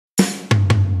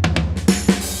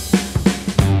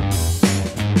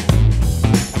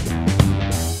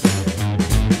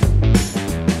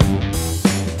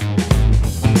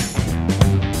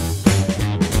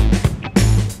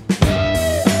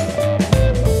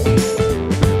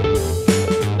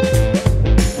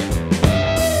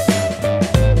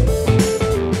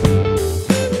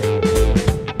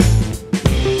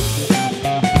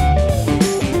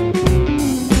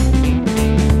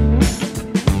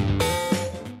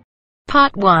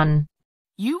Part 1.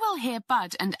 You will hear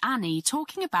Bud and Annie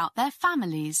talking about their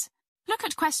families. Look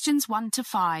at questions 1 to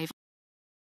 5.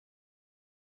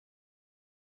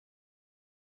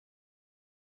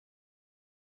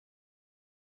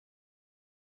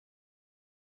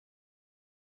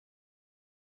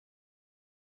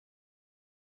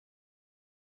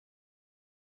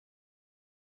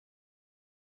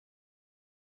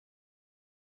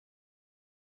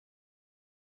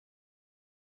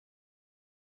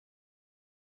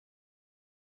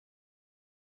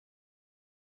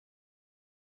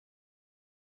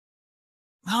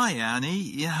 Hi,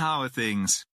 Annie. How are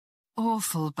things?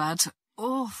 Awful, Bud.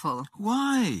 Awful.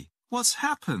 Why? What's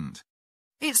happened?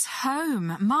 It's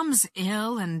home. Mum's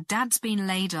ill and Dad's been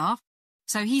laid off,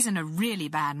 so he's in a really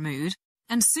bad mood,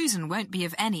 and Susan won't be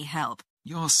of any help.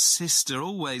 Your sister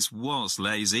always was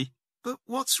lazy. But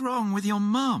what's wrong with your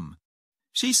mum?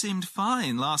 She seemed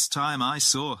fine last time I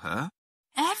saw her.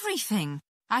 Everything.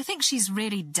 I think she's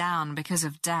really down because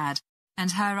of Dad,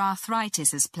 and her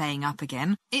arthritis is playing up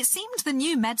again. It seemed the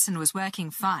new medicine was working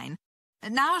fine.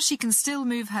 Now she can still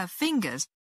move her fingers,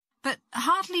 but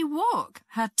hardly walk.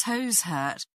 Her toes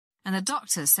hurt, and the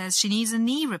doctor says she needs a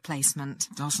knee replacement.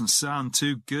 Doesn't sound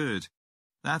too good.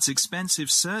 That's expensive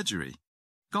surgery.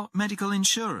 Got medical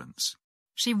insurance?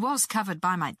 She was covered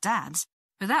by my dad's,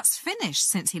 but that's finished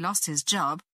since he lost his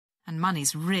job, and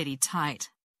money's really tight.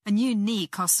 A new knee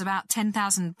costs about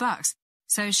 $10,000,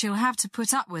 so she'll have to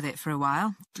put up with it for a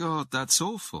while. God, that's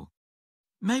awful.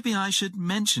 Maybe I should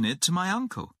mention it to my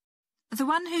uncle. The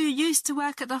one who used to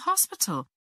work at the hospital.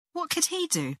 What could he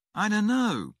do? I don't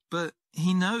know, but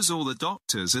he knows all the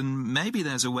doctors, and maybe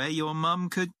there's a way your mum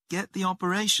could get the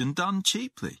operation done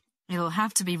cheaply. It'll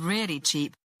have to be really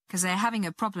cheap, because they're having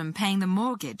a problem paying the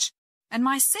mortgage. And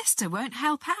my sister won't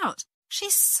help out.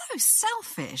 She's so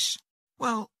selfish.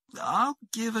 Well, I'll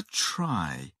give a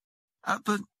try.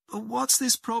 But what's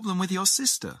this problem with your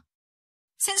sister?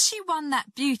 Since she won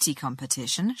that beauty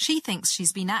competition, she thinks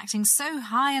she's been acting so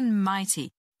high and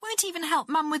mighty. Won't even help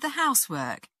Mum with the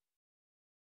housework.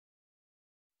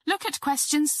 Look at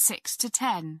questions 6 to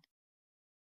 10.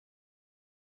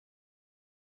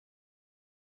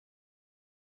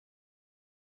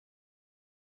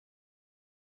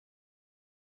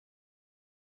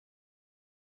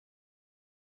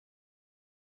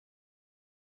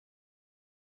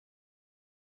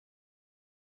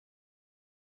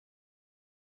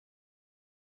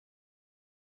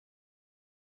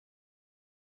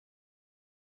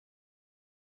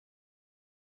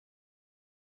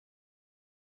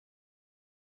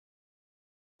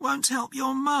 Won't help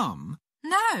your mum?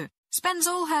 No, spends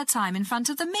all her time in front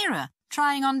of the mirror,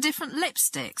 trying on different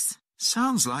lipsticks.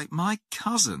 Sounds like my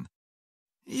cousin.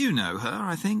 You know her,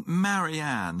 I think,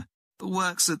 Marianne, who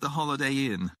works at the Holiday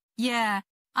Inn. Yeah,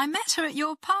 I met her at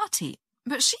your party,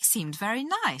 but she seemed very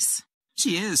nice.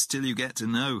 She is till you get to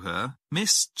know her.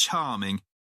 Miss Charming.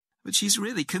 But she's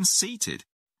really conceited,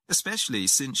 especially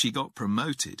since she got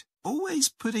promoted. Always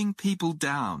putting people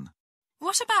down.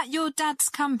 What about your dad's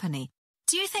company?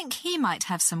 Do you think he might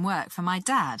have some work for my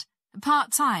dad?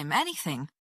 Part-time, anything?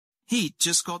 He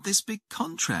just got this big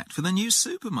contract for the new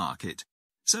supermarket,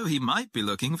 so he might be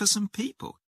looking for some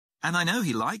people. And I know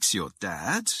he likes your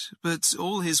dad, but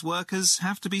all his workers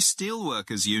have to be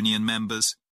Steelworkers Union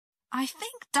members. I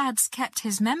think Dad's kept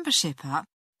his membership up.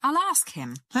 I'll ask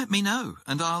him. Let me know,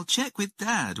 and I'll check with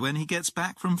Dad when he gets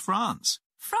back from France.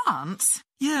 France?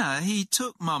 Yeah, he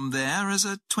took Mum there as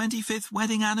a 25th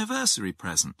wedding anniversary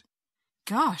present.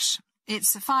 Gosh,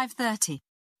 it's 5:30.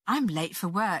 I'm late for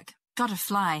work. Gotta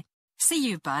fly. See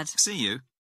you, Bud. See you.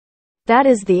 That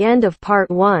is the end of Part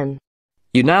 1.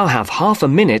 You now have half a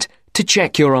minute to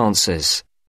check your answers.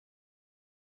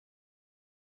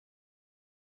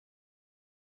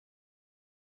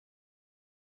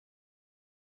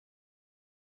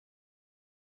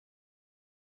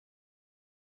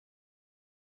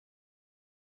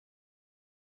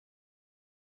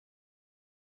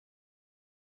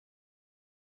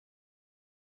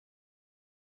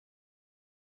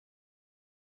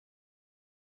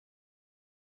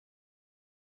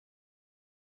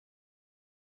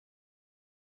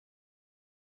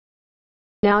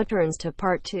 Now turns to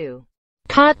Part 2.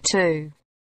 Part 2.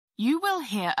 You will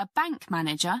hear a bank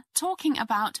manager talking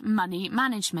about money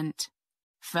management.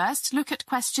 First, look at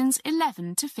questions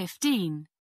 11 to 15.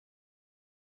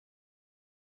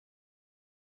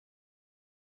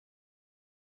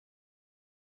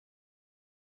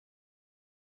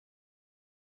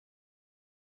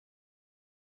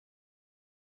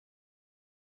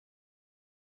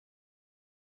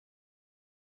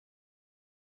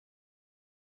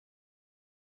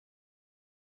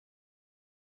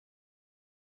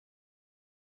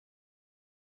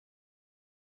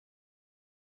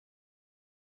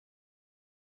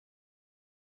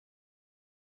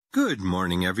 Good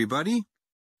morning, everybody,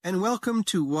 and welcome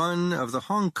to one of the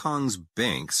Hong Kong's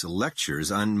bank's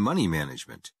lectures on money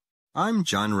management. I'm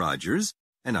John Rogers,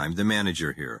 and I'm the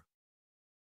manager here.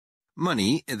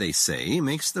 Money, they say,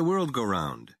 makes the world go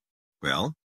round.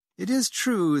 Well, it is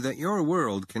true that your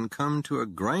world can come to a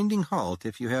grinding halt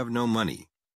if you have no money.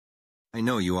 I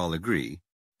know you all agree,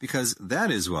 because that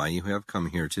is why you have come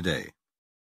here today.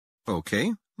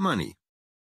 Okay, money.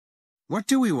 What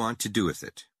do we want to do with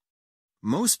it?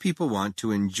 Most people want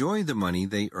to enjoy the money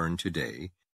they earn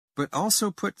today, but also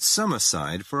put some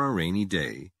aside for a rainy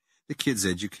day, the kids'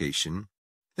 education,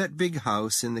 that big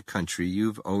house in the country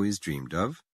you've always dreamed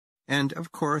of, and,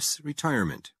 of course,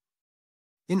 retirement.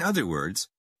 In other words,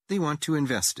 they want to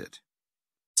invest it.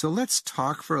 So let's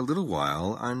talk for a little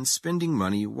while on spending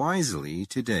money wisely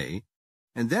today,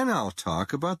 and then I'll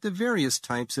talk about the various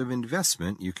types of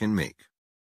investment you can make.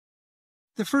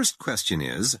 The first question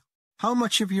is, how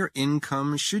much of your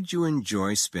income should you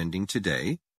enjoy spending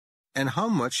today, and how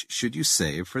much should you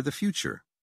save for the future?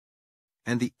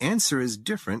 And the answer is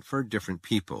different for different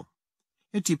people.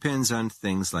 It depends on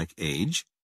things like age,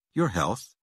 your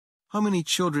health, how many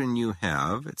children you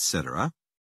have, etc.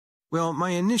 Well, my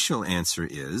initial answer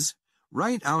is,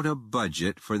 write out a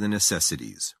budget for the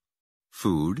necessities: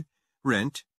 food,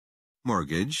 rent,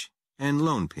 mortgage, and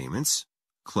loan payments,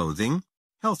 clothing,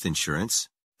 health insurance,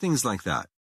 things like that.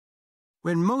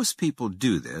 When most people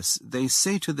do this, they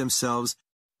say to themselves,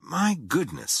 "My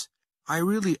goodness, I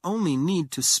really only need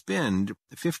to spend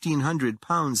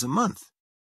 £1,500 a month.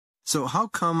 So how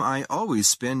come I always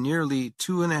spend nearly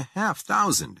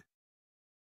 $2,500?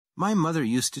 My mother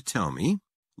used to tell me,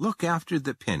 look after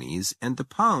the pennies and the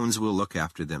pounds will look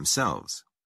after themselves."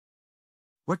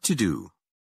 What to do?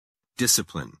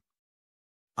 Discipline.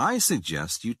 I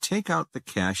suggest you take out the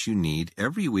cash you need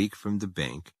every week from the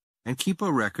bank and keep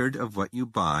a record of what you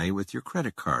buy with your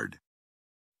credit card.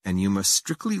 And you must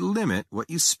strictly limit what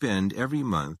you spend every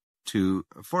month to,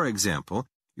 for example,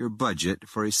 your budget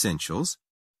for essentials,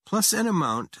 plus an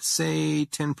amount, say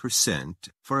 10%,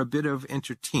 for a bit of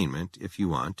entertainment if you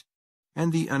want,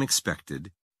 and the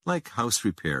unexpected, like house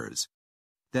repairs,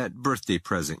 that birthday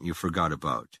present you forgot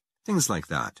about, things like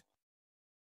that.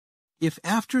 If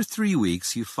after 3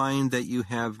 weeks you find that you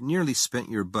have nearly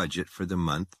spent your budget for the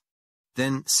month,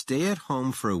 then stay at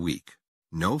home for a week.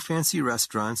 No fancy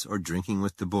restaurants or drinking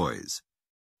with the boys.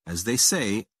 As they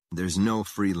say, there's no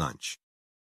free lunch.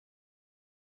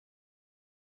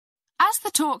 As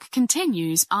the talk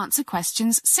continues, answer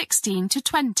questions 16 to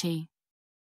 20.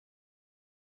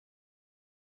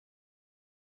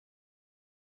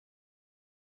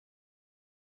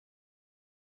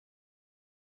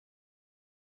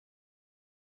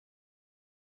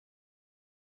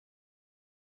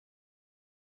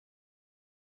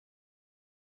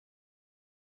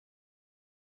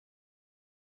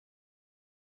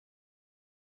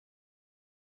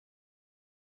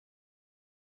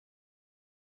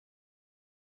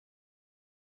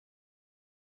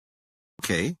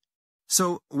 Okay,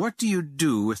 so what do you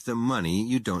do with the money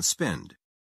you don't spend?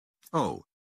 Oh,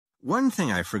 one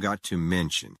thing I forgot to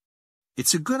mention.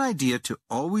 It's a good idea to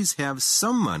always have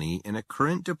some money in a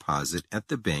current deposit at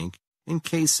the bank in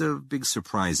case of big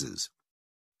surprises.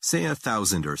 Say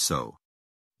 1,000 or so.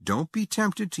 Don't be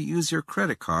tempted to use your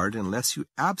credit card unless you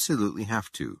absolutely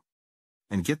have to.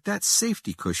 And get that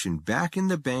safety cushion back in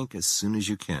the bank as soon as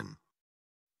you can.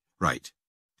 Right.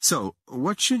 So,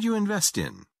 what should you invest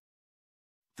in?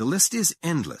 The list is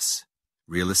endless.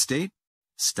 Real estate,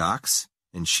 stocks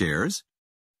and shares,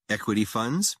 equity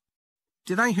funds.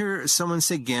 Did I hear someone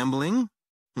say gambling?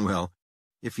 Well,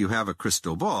 if you have a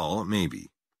crystal ball, maybe.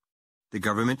 The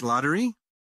government lottery?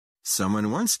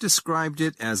 Someone once described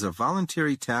it as a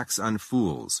voluntary tax on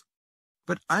fools.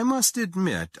 But I must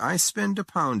admit I spend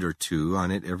 £1 or £2 on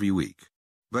it every week,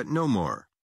 but no more.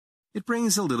 It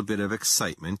brings a little bit of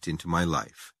excitement into my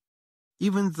life,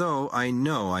 even though I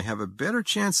know I have a better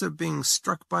chance of being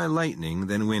struck by lightning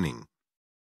than winning.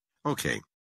 Okay,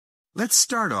 let's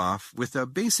start off with a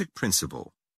basic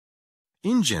principle.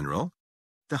 In general,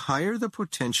 the higher the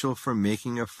potential for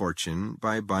making a fortune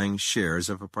by buying shares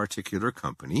of a particular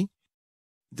company,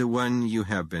 the one you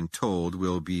have been told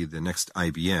will be the next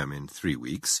IBM in 3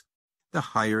 weeks, the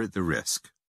higher the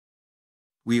risk.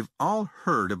 We've all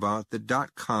heard about the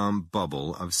dot-com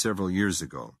bubble of several years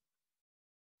ago.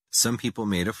 Some people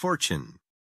made a fortune,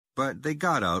 but they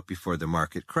got out before the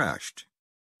market crashed.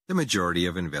 The majority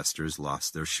of investors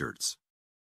lost their shirts.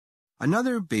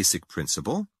 Another basic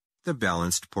principle, the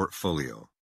balanced portfolio.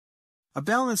 A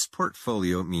balanced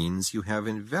portfolio means you have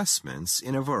investments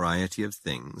in a variety of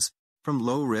things, from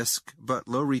low-risk but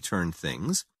low-return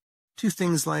things to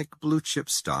things like blue-chip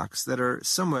stocks that are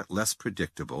somewhat less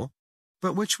predictable,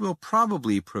 but which will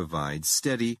probably provide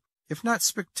steady, if not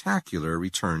spectacular,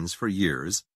 returns for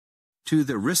years, to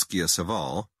the riskiest of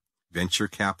all, venture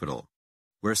capital,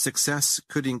 where success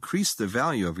could increase the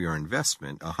value of your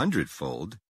investment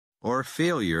 100-fold, or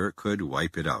failure could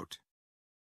wipe it out.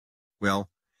 Well,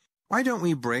 why don't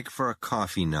we break for a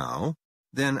coffee now?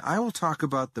 Then I will talk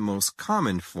about the most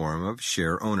common form of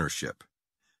share ownership,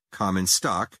 common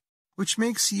stock, which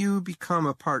makes you become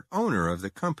a part owner of the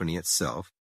company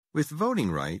itself, with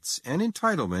voting rights and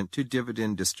entitlement to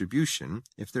dividend distribution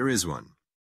if there is one.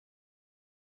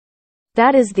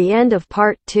 That is the end of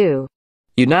part 2.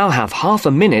 You now have half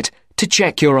a minute to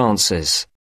check your answers.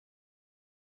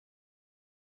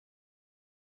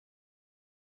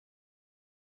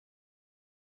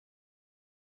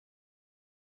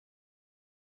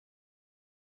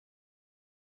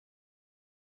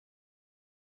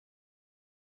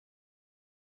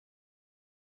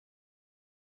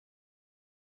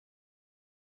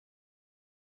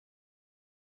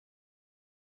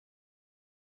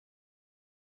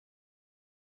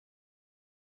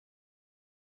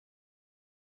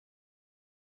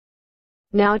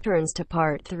 Now turns to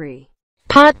part 3.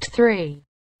 Part 3.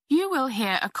 You will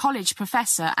hear a college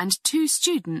professor and 2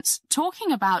 students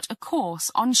talking about a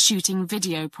course on shooting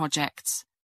video projects.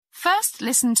 First,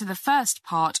 listen to the first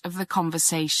part of the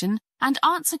conversation and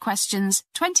answer questions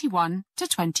 21 to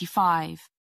 25.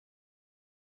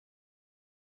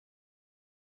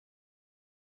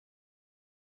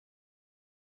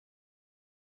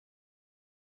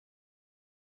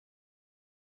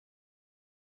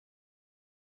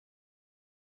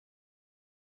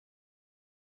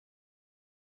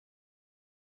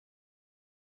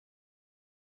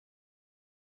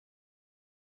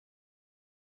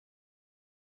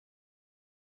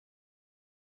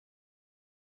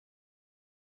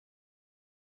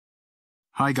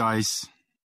 Hi, guys.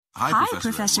 Hi,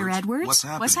 Professor Edwards.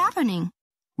 What's happening?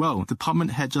 Well,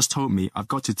 department head just told me I've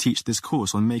got to teach this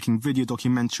course on making video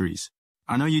documentaries.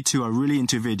 I know you two are really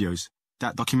into videos.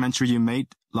 That documentary you made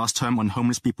last term on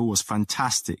homeless people was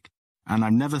fantastic, and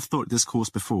I've never thought this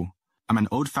course before. I'm an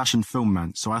old-fashioned film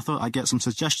man, so I thought I'd get some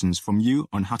suggestions from you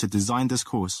on how to design this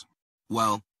course.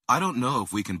 Well, I don't know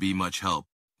if we can be much help,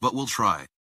 but we'll try.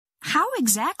 How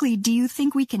exactly do you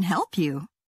think we can help you?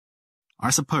 I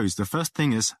suppose the first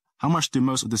thing is, how much do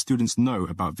most of the students know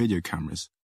about video cameras?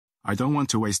 I don't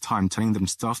want to waste time telling them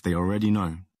stuff they already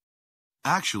know.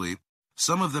 Actually,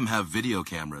 some of them have video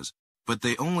cameras, but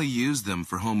they only use them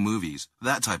for home movies,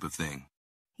 that type of thing.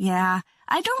 Yeah,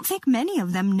 I don't think many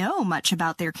of them know much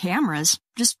about their cameras.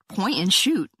 Just point and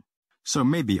shoot. So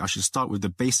maybe I should start with the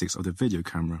basics of the video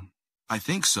camera. I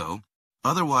think so.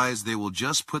 Otherwise, they will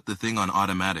just put the thing on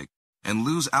automatic and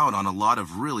lose out on a lot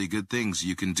of really good things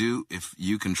you can do if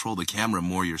you control the camera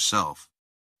more yourself.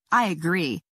 I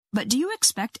agree. But do you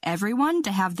expect everyone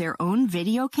to have their own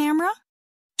video camera?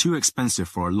 Too expensive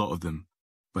for a lot of them.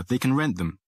 But they can rent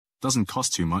them. Doesn't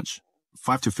cost too much.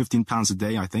 £5 to £15 a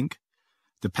day, I think.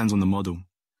 Depends on the model.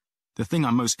 The thing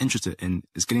I'm most interested in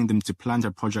is getting them to plan their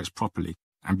projects properly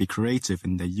and be creative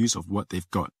in their use of what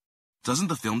they've got. Doesn't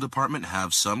the film department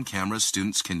have some cameras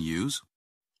students can use?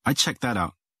 I checked that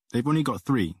out. They've only got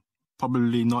 3.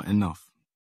 Probably not enough.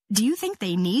 Do you think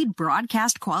they need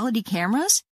broadcast quality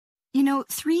cameras? You know,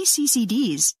 3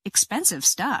 CCDs, expensive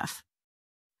stuff.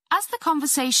 As the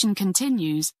conversation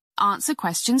continues, answer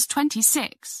questions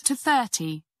 26 to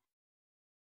 30.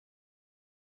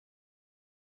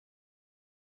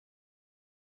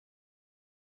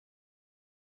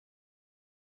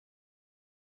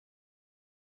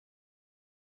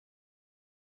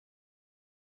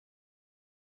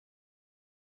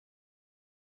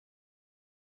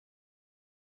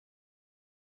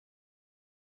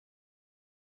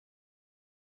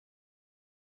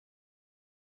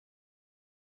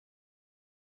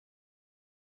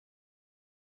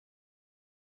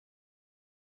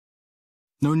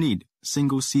 No need.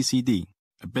 Single CCD.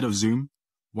 A bit of zoom.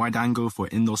 Wide angle for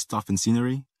indoor stuff and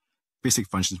scenery. Basic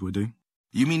functions will do.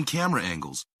 You mean camera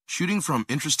angles, shooting from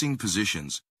interesting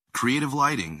positions, creative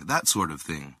lighting, that sort of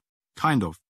thing. Kind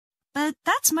of. But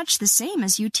that's much the same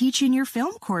as you teach in your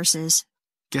film courses.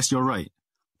 Guess you're right.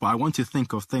 But I want to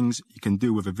think of things you can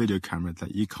do with a video camera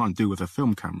that you can't do with a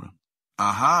film camera.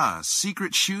 Aha,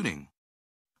 secret shooting.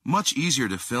 Much easier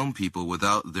to film people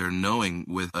without their knowing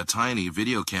with a tiny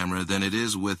video camera than it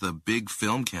is with a big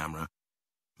film camera.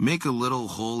 Make a little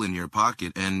hole in your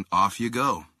pocket and off you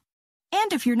go.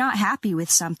 And if you're not happy with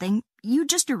something, you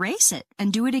just erase it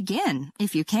and do it again,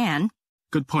 if you can.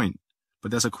 Good point.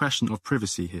 But there's a question of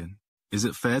privacy here. Is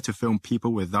it fair to film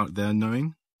people without their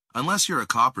knowing? Unless you're a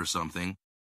cop or something.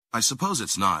 I suppose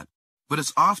it's not, but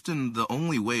it's often the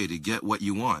only way to get what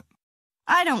you want.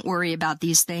 I don't worry about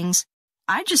these things.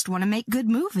 I just want to make good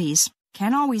movies.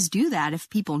 Can't always do that if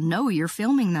people know you're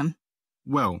filming them.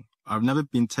 Well, I've never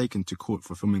been taken to court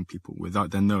for filming people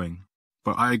without their knowing.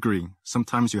 But I agree,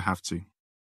 sometimes you have to.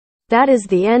 That is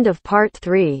the end of part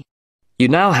 3. You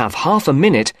now have half a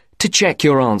minute to check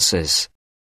your answers.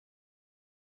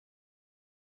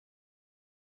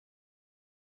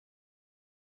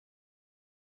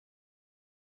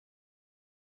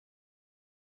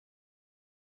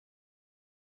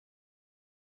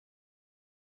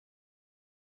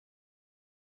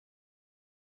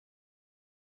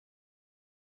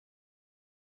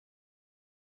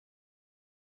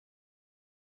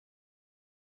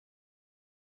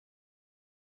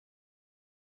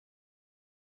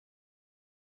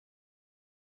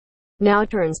 Now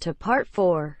turns to part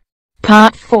 4.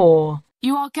 Part 4.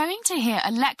 You are going to hear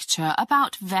a lecture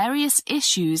about various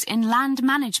issues in land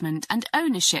management and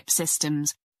ownership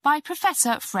systems by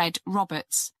Professor Fred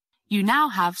Roberts. You now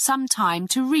have some time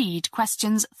to read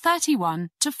questions 31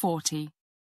 to 40.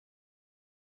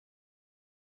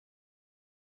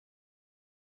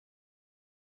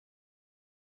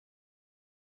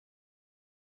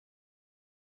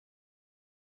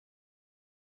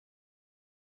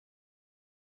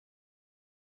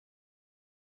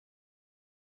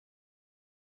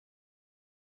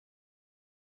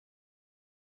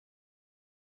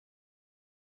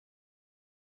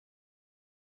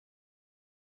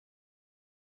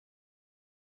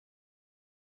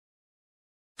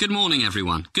 Good morning,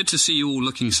 everyone. Good to see you all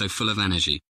looking so full of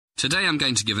energy. Today I'm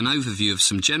going to give an overview of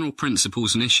some general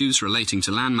principles and issues relating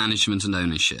to land management and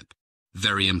ownership.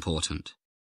 Very important.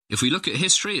 If we look at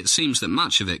history, it seems that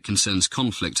much of it concerns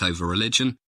conflict over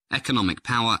religion, economic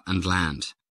power and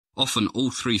land. Often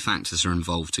all three factors are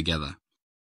involved together.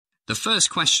 The first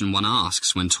question one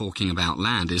asks when talking about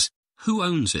land is, who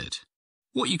owns it?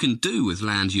 What you can do with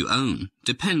land you own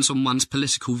depends on one's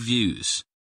political views.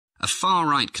 A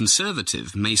far-right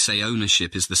conservative may say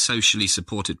ownership is the socially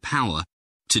supported power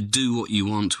to do what you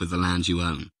want with the land you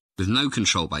own, with no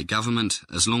control by government,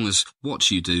 as long as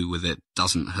what you do with it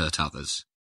doesn't hurt others.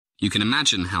 You can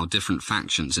imagine how different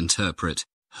factions interpret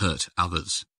hurt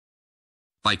others.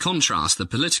 By contrast, the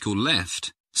political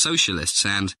left, socialists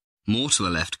and, more to the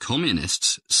left,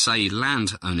 communists say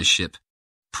land ownership,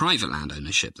 private land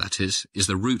ownership that is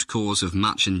the root cause of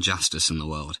much injustice in the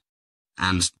world,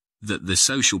 and that the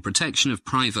social protection of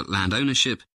private land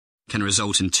ownership can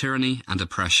result in tyranny and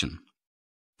oppression.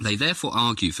 They therefore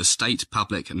argue for state,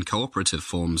 public and cooperative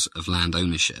forms of land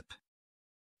ownership.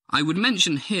 I would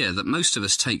mention here that most of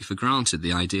us take for granted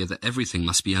the idea that everything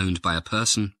must be owned by a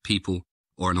person, people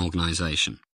or an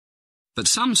organisation. But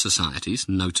some societies,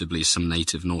 notably some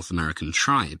native North American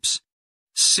tribes,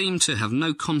 seem to have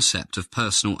no concept of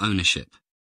personal ownership.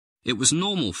 It was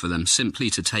normal for them simply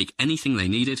to take anything they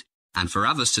needed and for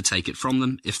others to take it from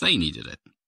them if they needed it.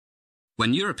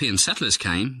 When European settlers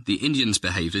came, the Indians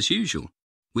behaved as usual,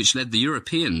 which led the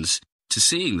Europeans to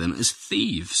seeing them as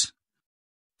thieves.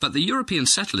 But the European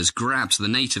settlers grabbed the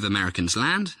Native Americans'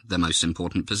 land, their most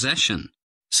important possession.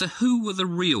 So who were the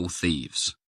real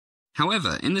thieves?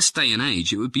 However, in this day and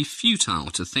age, it would be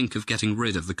futile to think of getting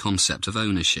rid of the concept of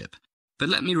ownership. But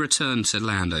let me return to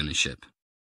land ownership.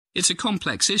 It's a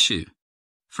complex issue.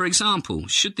 For example,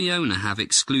 should the owner have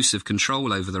exclusive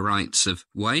control over the rights of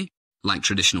way, like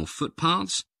traditional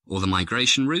footpaths, or the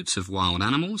migration routes of wild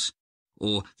animals,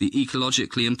 or the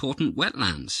ecologically important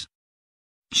wetlands?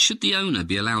 Should the owner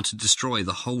be allowed to destroy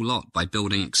the whole lot by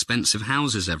building expensive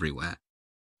houses everywhere?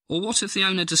 Or what if the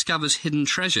owner discovers hidden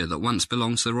treasure that once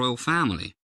belonged to the royal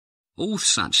family? All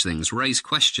such things raise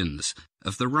questions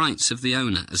of the rights of the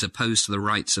owner as opposed to the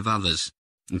rights of others,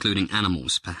 including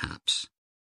animals, perhaps.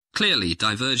 Clearly,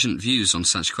 divergent views on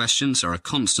such questions are a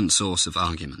constant source of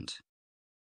argument.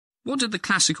 What did the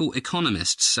classical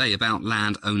economists say about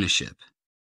land ownership?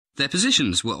 Their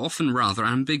positions were often rather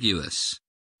ambiguous.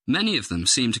 Many of them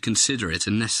seemed to consider it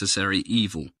a necessary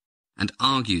evil, and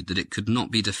argued that it could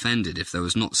not be defended if there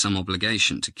was not some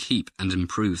obligation to keep and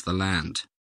improve the land.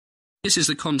 This is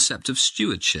the concept of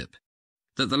stewardship,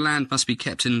 that the land must be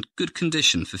kept in good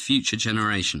condition for future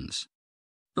generations.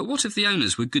 But what if the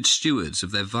owners were good stewards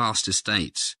of their vast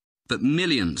estates, but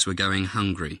millions were going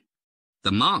hungry?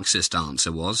 The Marxist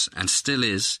answer was, and still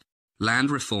is,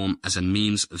 land reform as a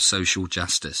means of social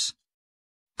justice.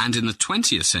 And in the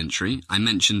 20th century, I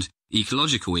mentioned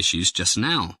ecological issues just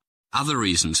now. Other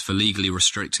reasons for legally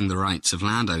restricting the rights of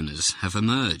landowners have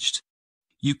emerged.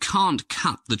 You can't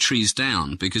cut the trees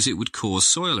down because it would cause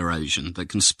soil erosion that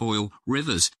can spoil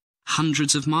rivers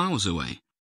hundreds of miles away.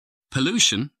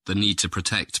 pollution, the need to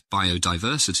protect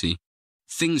biodiversity,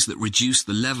 things that reduce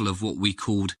the level of what we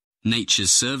called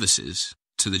nature's services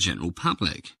to the general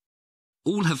public.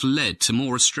 All have led to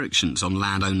more restrictions on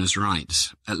landowners'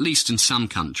 rights, at least in some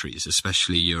countries,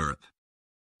 especially Europe.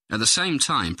 At the same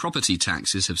time, property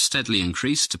taxes have steadily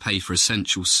increased to pay for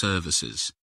essential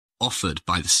services offered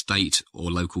by the state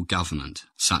or local government,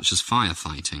 such as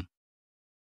firefighting.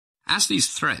 As these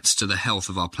threats to the health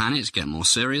of our planet get more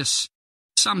serious,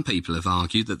 some people have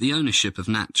argued that the ownership of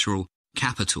natural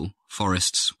capital,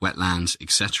 forests, wetlands,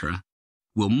 etc.,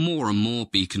 will more and more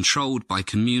be controlled by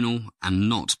communal and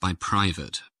not by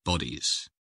private bodies.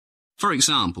 For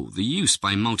example, the use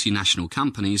by multinational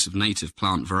companies of native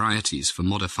plant varieties for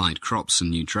modified crops and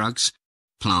new drugs,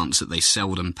 plants that they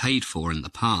seldom paid for in the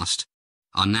past,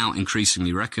 are now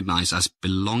increasingly recognized as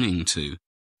belonging to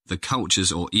the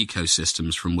cultures or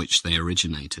ecosystems from which they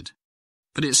originated.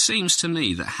 But it seems to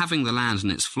me that having the land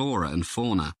and its flora and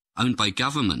fauna owned by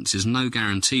governments is no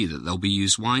guarantee that they'll be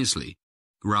used wisely,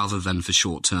 rather than for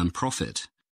short-term profit.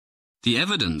 The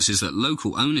evidence is that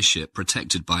local ownership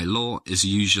protected by law is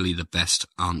usually the best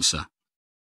answer.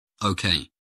 Okay,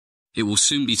 it will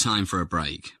soon be time for a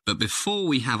break, but before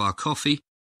we have our coffee,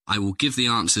 I will give the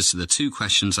answers to the two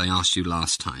questions I asked you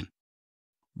last time.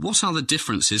 What are the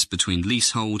differences between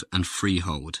leasehold and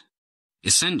freehold?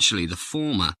 Essentially, the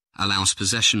former allows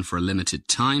possession for a limited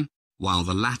time, while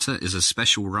the latter is a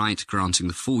special right granting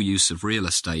the full use of real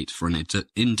estate for an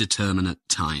indeterminate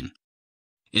time.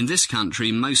 In this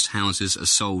country, most houses are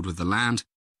sold with the land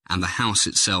and the house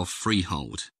itself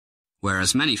freehold,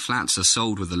 whereas many flats are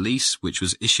sold with a lease which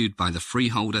was issued by the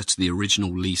freeholder to the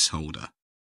original leaseholder.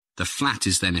 The flat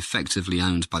is then effectively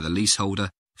owned by the leaseholder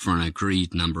for an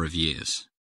agreed number of years.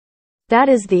 That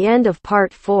is the end of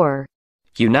part 4.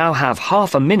 You now have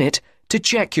half a minute to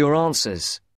check your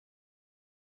answers.